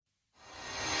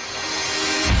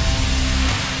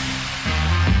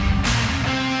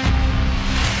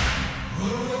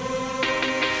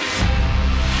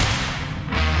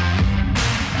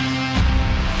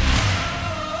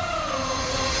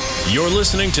You're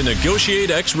listening to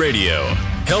Negotiate X Radio,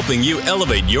 helping you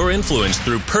elevate your influence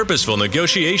through purposeful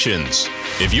negotiations.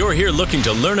 If you're here looking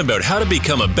to learn about how to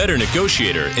become a better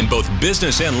negotiator in both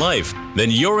business and life, then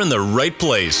you're in the right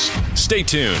place. Stay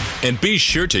tuned and be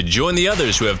sure to join the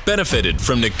others who have benefited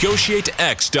from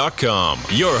NegotiateX.com,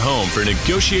 your home for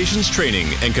negotiations training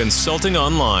and consulting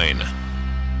online.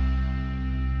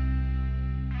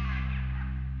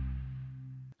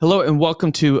 Hello and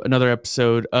welcome to another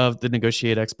episode of the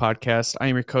Negotiate X podcast. I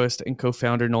am your co-host and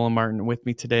co-founder, Nolan Martin. With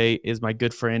me today is my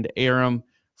good friend, Aram.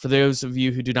 For those of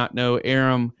you who do not know,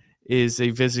 Aram is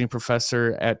a visiting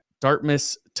professor at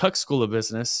Dartmouth Tuck School of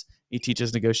Business. He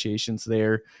teaches negotiations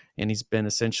there, and he's been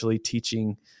essentially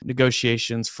teaching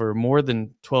negotiations for more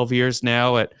than 12 years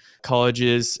now at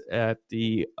colleges at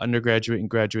the undergraduate and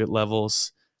graduate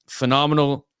levels.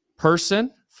 Phenomenal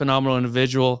person, phenomenal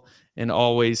individual, and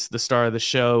always the star of the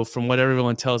show, from what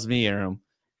everyone tells me, Aram,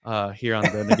 here on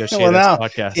the Negotiators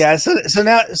podcast. Yeah,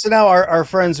 so now our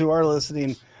friends who are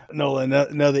listening, Nolan,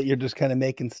 know that you're just kind of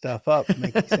making stuff up,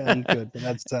 make it sound good.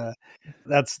 But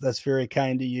that's very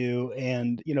kind to you.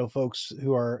 And folks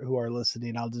who are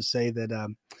listening, I'll just say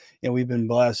that we've been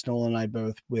blessed, Nolan and I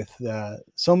both, with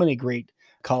so many great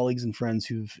colleagues and friends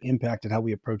who've impacted how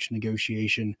we approach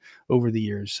negotiation over the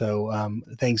years. So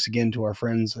thanks again to our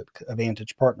friends at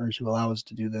Advantage Partners who allow us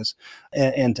to do this,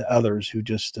 and to others who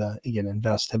just, have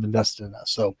invested in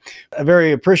us. So I'm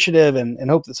very appreciative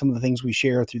and hope that some of the things we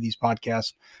share through these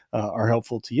podcasts are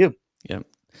helpful to you. Yeah.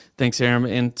 Thanks, Aram.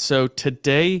 And so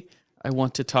today I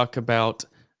want to talk about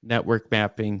network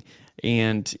mapping.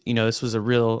 And, this was a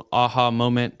real aha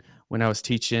moment when I was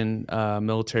teaching a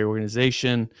military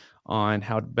organization on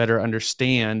how to better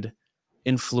understand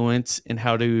influence and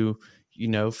how to,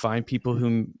 find people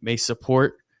who may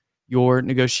support your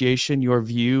negotiation, your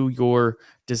view, your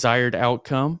desired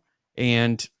outcome,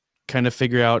 and kind of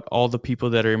figure out all the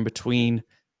people that are in between,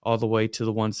 all the way to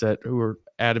the ones who are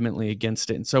adamantly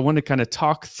against it. And so I want to kind of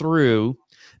talk through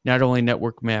not only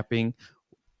network mapping,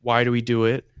 why do we do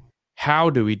it,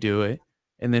 how do we do it,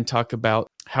 and then talk about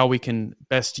how we can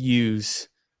best use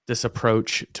this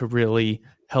approach to really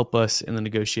help us in the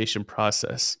negotiation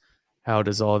process. How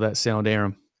does all of that sound,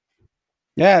 Aram?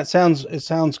 Yeah, it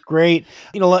sounds great.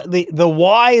 The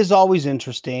why is always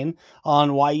interesting,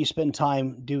 on why you spend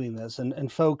time doing this. And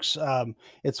folks,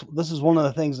 this is one of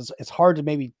the things it's hard to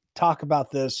maybe talk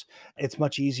about this. It's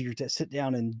much easier to sit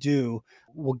down and do.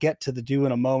 We'll get to the do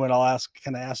in a moment. I'll ask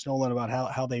Nolan about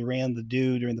how they ran the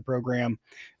do during the program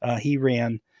he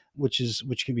ran,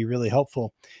 which can be really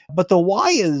helpful. But the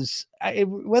why is,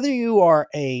 whether you are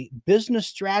a business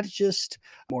strategist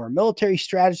or a military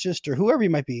strategist or whoever you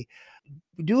might be,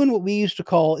 doing what we used to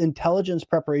call intelligence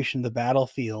preparation of the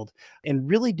battlefield and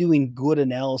really doing good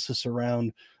analysis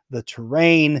around the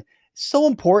terrain, so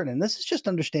important. And this is just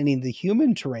understanding the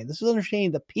human terrain. This is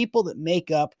understanding the people that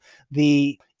make up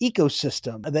the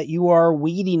ecosystem that you are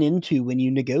weeding into when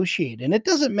you negotiate. And it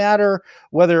doesn't matter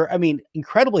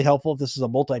incredibly helpful if this is a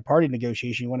multi-party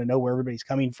negotiation. You want to know where everybody's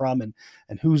coming from and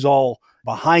who's all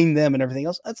behind them and everything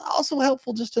else. It's also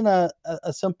helpful just in a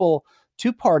simple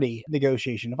two-party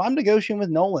negotiation. If I'm negotiating with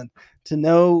Nolan, to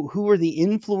know who are the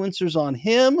influencers on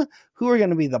him, who are going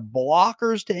to be the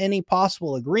blockers to any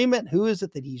possible agreement, who is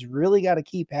it that he's really got to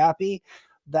keep happy.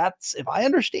 If I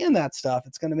understand that stuff,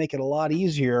 it's going to make it a lot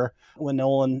easier when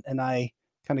Nolan and I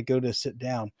kind of go to sit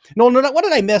down. Nolan, what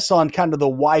did I miss on kind of the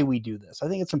why we do this? I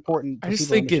think it's important for people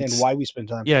to understand why we spend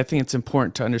time. Yeah, I think it's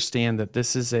important to understand that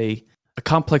this is a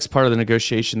complex part of the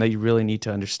negotiation that you really need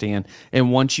to understand.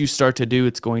 And once you start to do,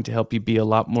 it's going to help you be a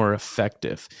lot more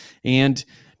effective. And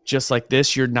just like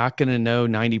this, you're not going to know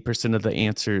 90% of the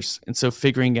answers. And so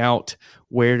figuring out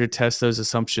where to test those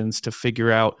assumptions to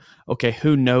figure out, okay,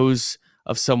 who knows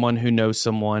of someone who knows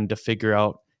someone, to figure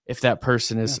out if that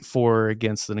person is for or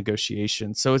against the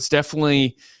negotiation. So it's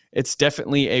definitely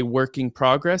a work in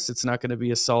progress. It's not going to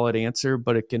be a solid answer,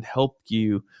 but it can help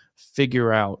you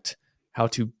figure out how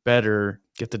to better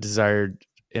get the desired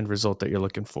end result that you're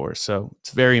looking for. So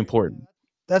it's very important.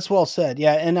 That's well said.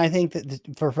 Yeah. And I think that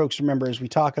for folks to remember, as we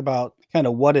talk about kind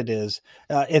of what it is,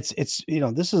 this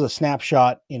is a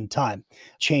snapshot in time.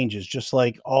 Changes, just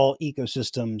like all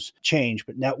ecosystems change,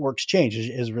 but networks change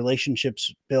as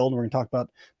relationships build. We're going to talk about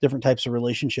different types of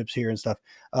relationships here and stuff.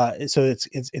 So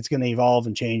it's going to evolve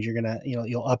and change. You're going to,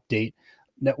 you'll update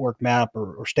network map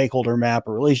or stakeholder map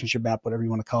or relationship map, whatever you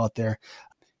want to call it there.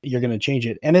 You're going to change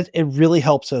it. And it really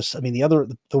helps us. I mean,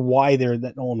 the why there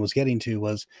that Nolan was getting to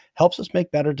was helps us make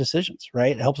better decisions,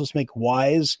 right? It helps us make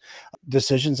wise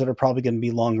decisions that are probably going to be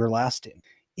longer lasting.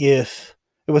 If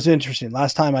it was interesting,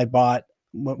 last time we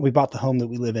bought the home that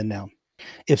we live in now,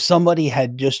 If somebody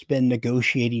had just been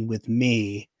negotiating with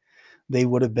me, they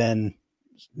would have been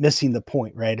missing the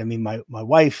point, right? I mean, my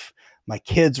wife, my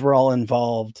kids were all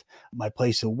involved. My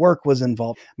place of work was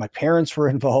involved. My parents were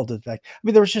involved. In fact, I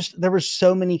mean, there was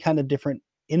so many kind of different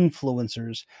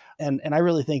influencers. And I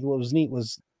really think what was neat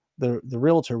was the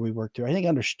realtor we worked through, I think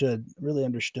really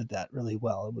understood that really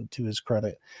well, to his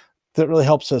credit. That really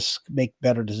helps us make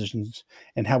better decisions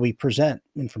and how we present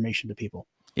information to people.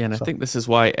 Yeah, and I think this is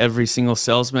why every single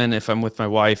salesman, if I'm with my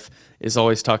wife, is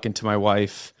always talking to my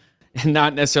wife and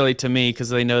not necessarily to me, because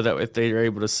they know that if they are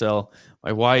able to sell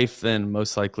my wife, then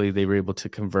most likely they were able to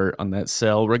convert on that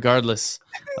sale, regardless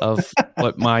of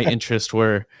what my interests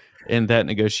were in that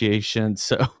negotiation.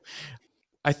 So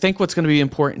I think what's going to be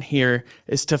important here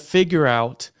is to figure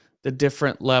out the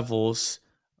different levels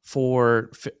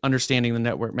for understanding the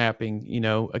network mapping. You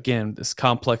know, again, this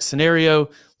complex scenario,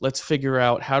 let's figure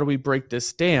out how do we break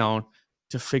this down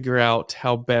to figure out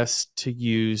how best to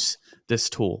use this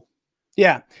tool.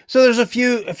 Yeah. So there's a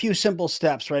few simple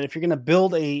steps, right? If you're going to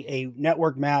build a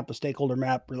network map, a stakeholder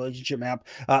map, relationship map,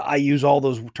 I use all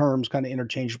those terms kind of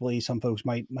interchangeably. Some folks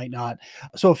might not.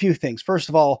 So a few things. First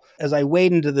of all, as I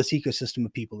wade into this ecosystem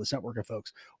of people, this network of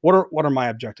folks, what are my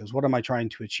objectives? What am I trying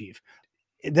to achieve?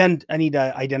 Then I need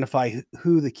to identify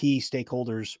who the key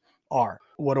stakeholders are.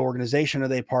 What organization are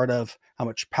they part of? How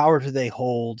much power do they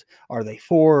hold? Are they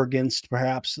for or against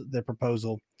perhaps the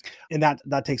proposal? And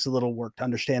that takes a little work to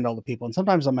understand all the people. And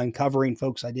sometimes I'm uncovering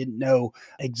folks I didn't know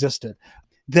existed.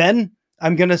 Then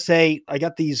I'm going to say, I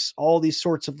got all these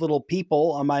sorts of little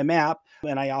people on my map,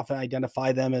 and I often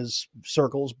identify them as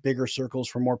circles, bigger circles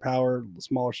for more power,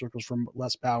 smaller circles for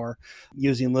less power,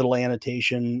 using little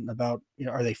annotation about,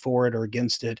 are they for it or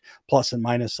against it, plus and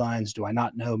minus signs. Do I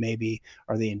not know? Maybe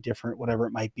are they indifferent, whatever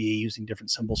it might be, using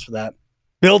different symbols for that.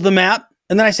 Build the map.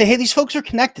 And then I say, hey, these folks are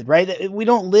connected, right? We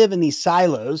don't live in these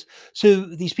silos. So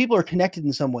these people are connected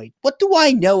in some way. What do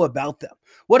I know about them?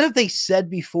 What have they said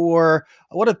before?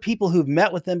 What have people who've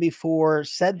met with them before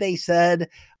said they said,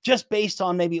 just based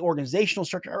on maybe organizational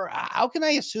structure? Or how can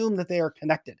I assume that they are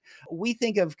connected? We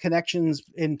think of connections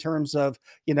in terms of,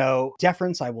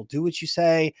 deference. I will do what you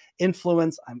say.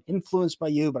 Influence. I'm influenced by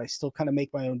you, but I still kind of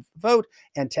make my own vote.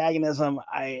 Antagonism.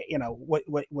 What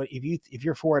if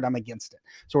you're for it, I'm against it,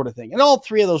 sort of thing. And all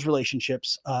three of those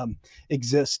relationships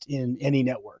exist in any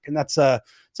network. And it's a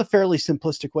fairly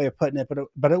simplistic way of putting it,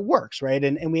 but it works, right?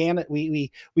 And we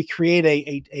create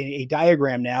a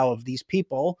diagram now of these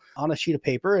people on a sheet of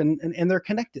paper, and they're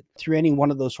connected through any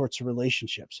one of those sorts of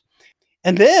relationships.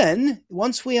 And then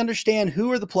once we understand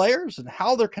who are the players and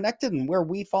how they're connected and where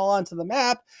we fall onto the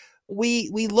map, we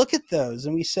look at those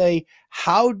and we say,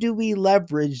 how do we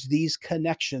leverage these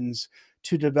connections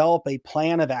to develop a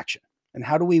plan of action? And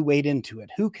how do we wade into it?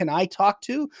 Who can I talk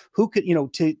to? Who could,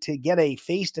 to get a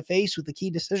face-to-face with the key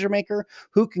decision maker?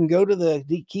 Who can go to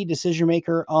the key decision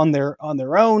maker on their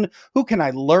own? Who can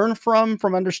I learn from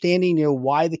understanding,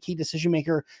 why the key decision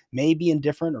maker may be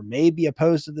indifferent or may be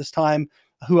opposed at this time?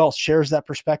 Who else shares that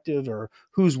perspective, or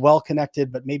who's well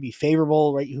connected but maybe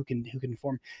favorable, right? Who can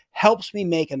inform, helps me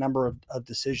make a number of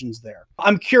decisions there.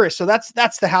 I'm curious. So that's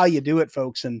the how you do it,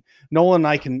 folks. And Nolan and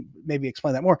I can maybe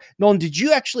explain that more. Nolan, did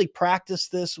you actually practice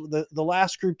this? The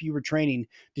last group you were training,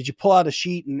 did you pull out a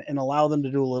sheet and allow them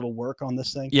to do a little work on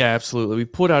this thing? Yeah, absolutely. We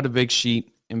pulled out a big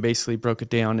sheet and basically broke it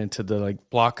down into the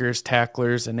blockers,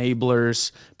 tacklers,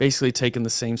 enablers, basically taking the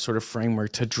same sort of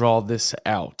framework to draw this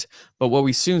out. But what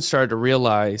we soon started to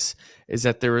realize is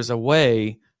that there is a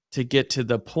way to get to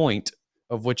the point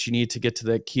of what you need to get to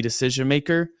the key decision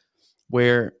maker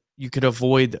where you could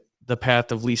avoid the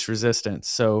path of least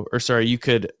resistance. You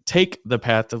could take the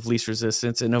path of least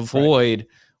resistance and avoid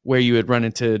where you would run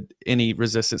into any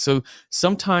resistance. So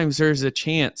sometimes there's a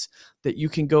chance that you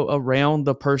can go around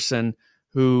the person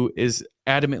who is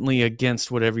adamantly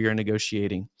against whatever you're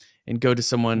negotiating and go to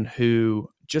someone who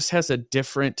just has a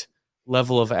different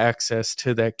level of access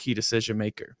to that key decision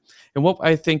maker. And what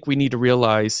I think we need to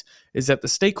realize is that the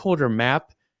stakeholder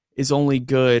map is only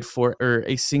good for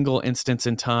a single instance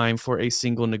in time for a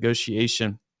single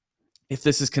negotiation. If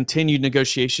this is continued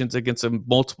negotiations against a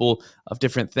multiple of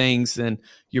different things, then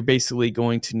you're basically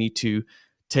going to need to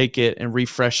take it and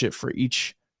refresh it for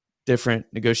each different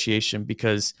negotiation,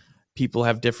 because people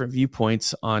have different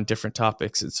viewpoints on different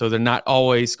topics. And so they're not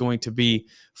always going to be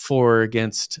for or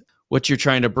against what you're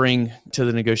trying to bring to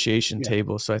the negotiation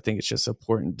table. So I think it's just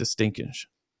important distinction.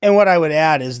 And what I would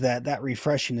add is that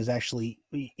refreshing is actually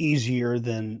easier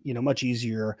than, much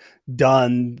easier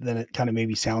done than it kind of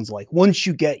maybe sounds like. Once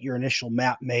you get your initial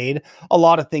map made, a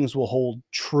lot of things will hold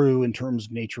true in terms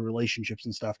of nature relationships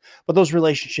and stuff. But those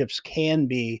relationships can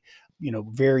be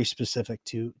very specific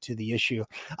to the issue.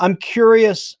 I'm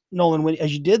curious, Nolan,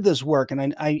 as you did this work,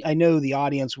 and I know the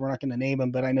audience, we're not going to name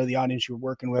them, but I know the audience you're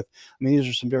working with. I mean, these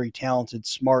are some very talented,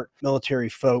 smart military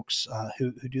folks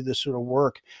who do this sort of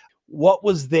work. What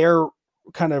was their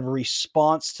kind of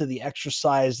response to the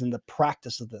exercise and the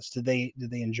practice of this? Did they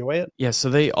enjoy it? Yeah, so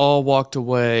they all walked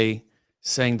away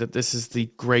saying that this is the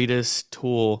greatest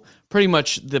tool, pretty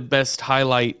much the best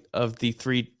highlight of the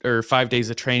 3 or 5 days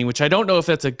of training, which I don't know if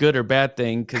that's a good or bad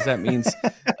thing, because that means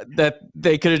that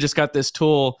they could have just got this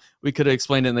tool, we could have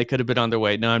explained it, and they could have been on their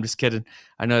way. No, I'm just kidding.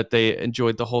 I know that they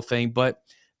enjoyed the whole thing, but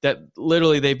that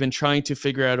literally they've been trying to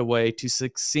figure out a way to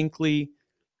succinctly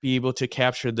be able to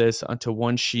capture this onto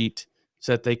one sheet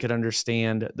so that they could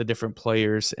understand the different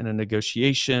players in a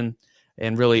negotiation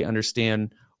and really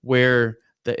understand where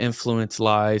the influence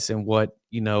lies and what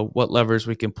levers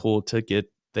we can pull to get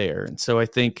there. And so I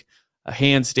think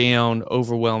hands down,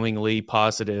 overwhelmingly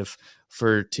positive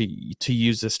to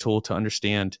use this tool to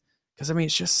understand, because I mean,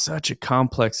 it's just such a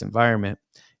complex environment.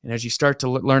 And as you start to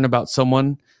learn about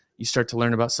someone, you start to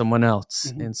learn about someone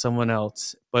else and someone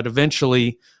else. But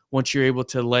eventually, once you're able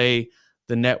to lay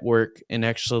the network and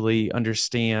actually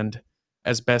understand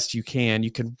as best you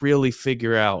can really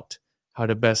figure out how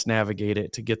to best navigate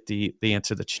it to get the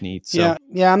answer that you need. So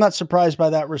yeah, I'm not surprised by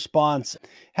that response.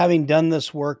 Having done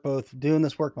this work, both doing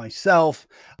this work myself,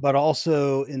 but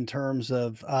also in terms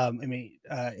of,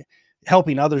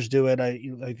 helping others do it.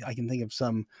 I can think of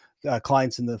some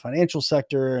clients in the financial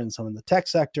sector and some in the tech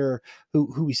sector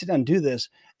who we sit down and do this.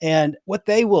 And what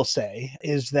they will say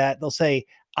is that they'll say,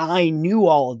 I knew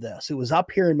all of this. It was up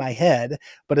here in my head,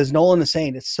 but as Nolan is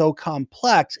saying, it's so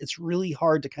complex. It's really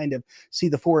hard to kind of see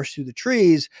the forest through the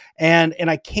trees. And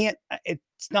I can't,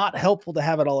 it's not helpful to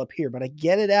have it all up here, but I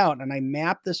get it out and I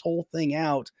map this whole thing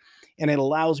out, and it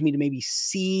allows me to maybe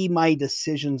see my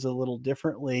decisions a little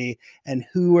differently and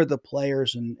who are the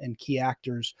players and key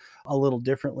actors a little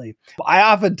differently. I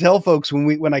often tell folks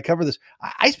when I cover this,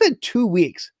 I spent 2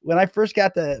 weeks when I first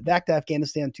got back to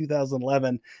Afghanistan in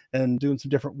 2011 and doing some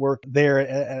different work there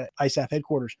at ISAF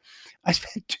headquarters. I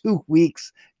spent 2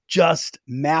 weeks just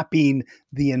mapping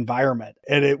the environment.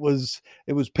 And it was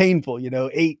painful,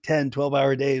 8, 10,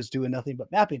 12-hour days doing nothing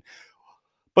but mapping.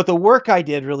 But the work I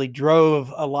did really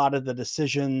drove a lot of the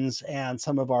decisions and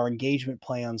some of our engagement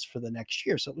plans for the next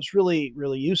year. So it was really,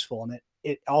 really useful. And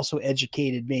it also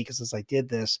educated me, because as I did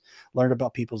this, learned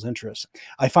about people's interests.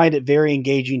 I find it very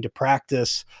engaging to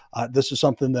practice. This is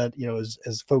something that,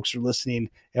 as folks are listening,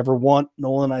 ever want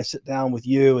Nolan and I sit down with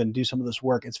you and do some of this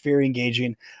work. It's very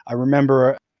engaging. I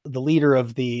remember the leader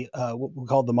of the what we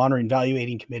call the Monitoring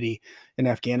Evaluating Committee in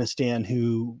Afghanistan,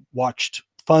 who watched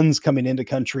funds coming into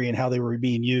country and how they were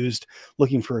being used,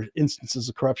 looking for instances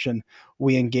of corruption.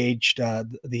 We engaged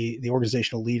the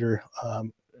organizational leader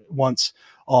once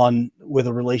with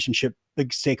a relationship,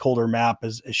 big stakeholder map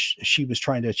as she was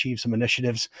trying to achieve some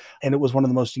initiatives. And it was one of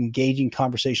the most engaging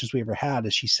conversations we ever had,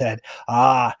 as she said,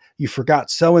 you forgot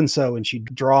so-and-so. And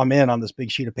she'd draw them in on this big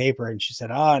sheet of paper. And she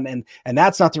said, and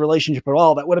that's not the relationship at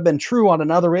all. That would have been true on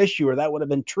another issue, or that would have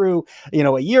been true,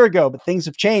 a year ago, but things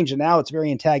have changed and now it's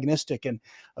very antagonistic. And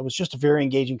it was just a very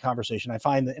engaging conversation. I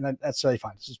find that, and that's what I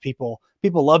find. This is people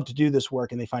love to do this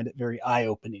work, and they find it very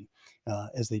eye-opening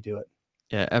as they do it.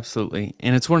 Yeah, absolutely.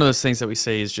 And it's one of those things that we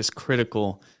say is just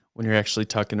critical when you're actually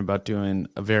talking about doing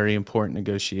a very important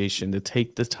negotiation, to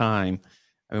take the time.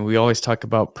 I mean, we always talk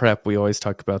about prep. We always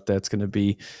talk about that's going to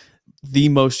be the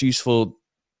most useful,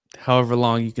 however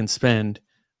long you can spend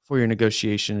for your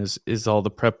negotiation is all the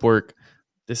prep work.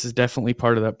 This is definitely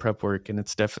part of that prep work. And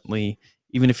it's definitely,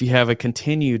 even if you have a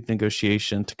continued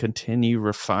negotiation, to continue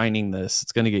refining this,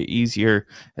 it's going to get easier,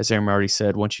 as Aaron already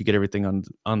said, once you get everything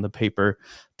on the paper,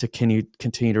 to continue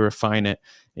to refine it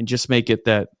and just make it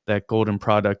that golden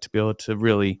product to be able to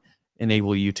really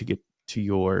enable you to get to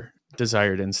your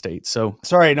desired end state. So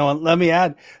sorry, Nolan, let me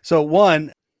add. So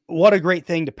one, what a great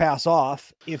thing to pass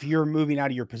off if you're moving out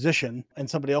of your position and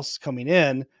somebody else is coming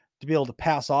in, to be able to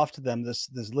pass off to them this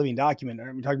living document.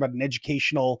 I'm talking about an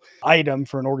educational item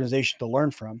for an organization to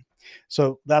learn from.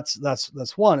 So that's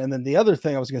one. And then the other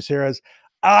thing I was going to say is,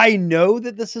 I know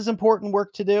that this is important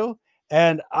work to do,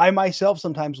 and I myself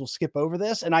sometimes will skip over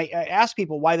this. And I ask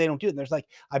people why they don't do it. And there's like,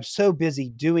 I'm so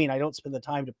busy I don't spend the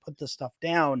time to put this stuff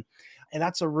down. And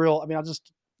that's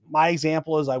my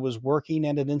example is I was working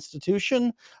at an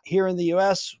institution here in the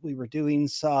US. We were doing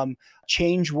some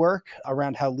change work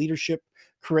around how leadership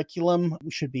curriculum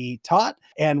should be taught.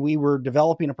 And we were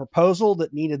developing a proposal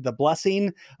that needed the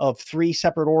blessing of 3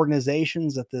 separate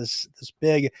organizations at this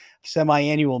big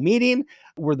semi-annual meeting.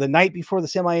 We're the night before the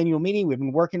semi-annual meeting. We've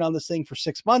been working on this thing for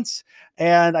 6 months.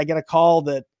 And I get a call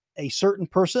that a certain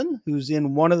person who's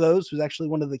in one of those, who's actually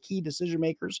one of the key decision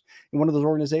makers in one of those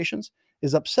organizations,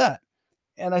 is upset.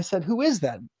 And I said, who is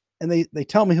that? And they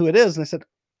tell me who it is. And I said,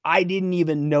 I didn't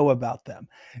even know about them,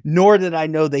 nor did I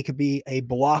know they could be a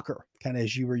blocker, kind of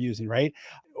as you were using, right?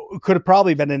 It could have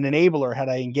probably been an enabler had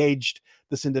I engaged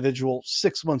this individual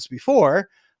 6 months before,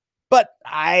 but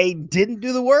I didn't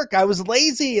do the work. I was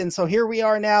lazy. And so here we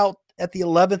are now at the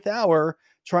 11th hour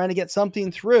trying to get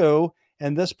something through.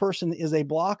 And this person is a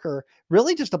blocker,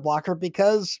 really just a blocker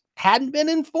because hadn't been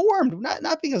informed,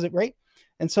 not because it, right?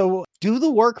 And so do the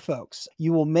work, folks.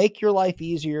 You will make your life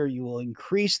easier. You will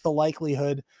increase the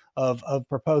likelihood of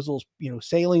proposals,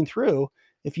 sailing through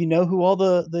if you know who all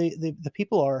the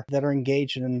people are that are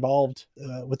engaged and involved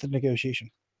with the negotiation.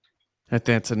 I think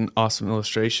that's an awesome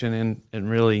illustration and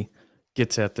really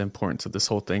gets at the importance of this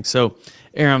whole thing. So,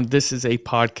 Aram, this is a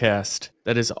podcast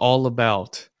that is all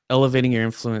about elevating your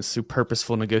influence through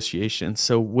purposeful negotiation.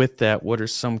 So with that, what are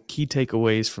some key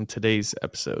takeaways from today's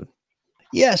episode?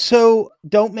 Yeah, so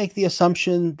don't make the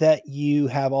assumption that you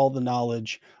have all the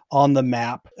knowledge on the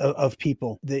map of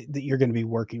people that you're going to be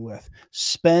working with.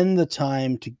 Spend the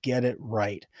time to get it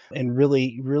right and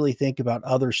really, really think about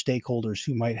other stakeholders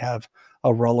who might have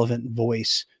a relevant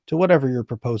voice to whatever your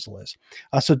proposal is.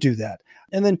 So do that.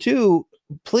 And then two,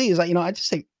 please, I just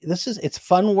say it's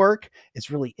fun work. It's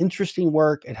really interesting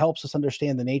work. It helps us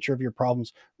understand the nature of your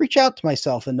problems. Reach out to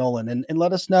myself and Nolan and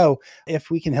let us know if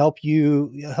we can help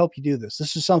you do this.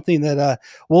 This is something that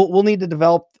we'll need to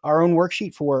develop our own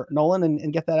worksheet for, Nolan,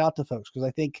 and get that out to folks. Because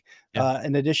I think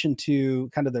in addition to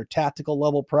kind of their tactical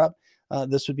level prep,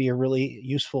 this would be a really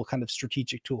useful kind of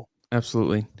strategic tool.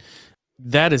 Absolutely.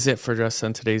 That is it for us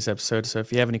on today's episode. So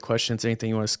if you have any questions, anything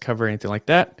you want us to cover, anything like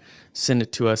that, send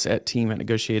it to us at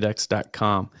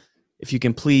team@negotiatex.com. If you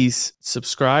can please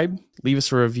subscribe, leave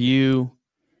us a review.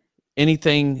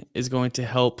 Anything is going to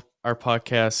help our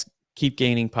podcast keep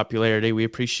gaining popularity. We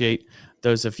appreciate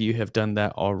those of you who have done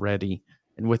that already.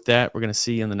 And with that, we're going to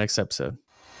see you in the next episode.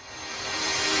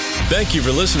 Thank you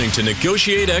for listening to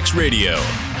Negotiate X Radio,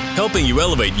 helping you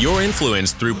elevate your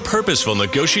influence through purposeful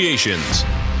negotiations.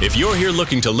 If you're here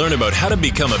looking to learn about how to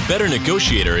become a better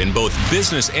negotiator in both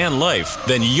business and life,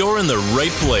 then you're in the right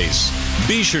place.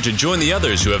 Be sure to join the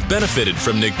others who have benefited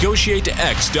from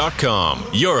NegotiateX.com,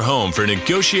 your home for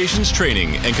negotiations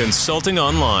training and consulting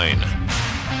online.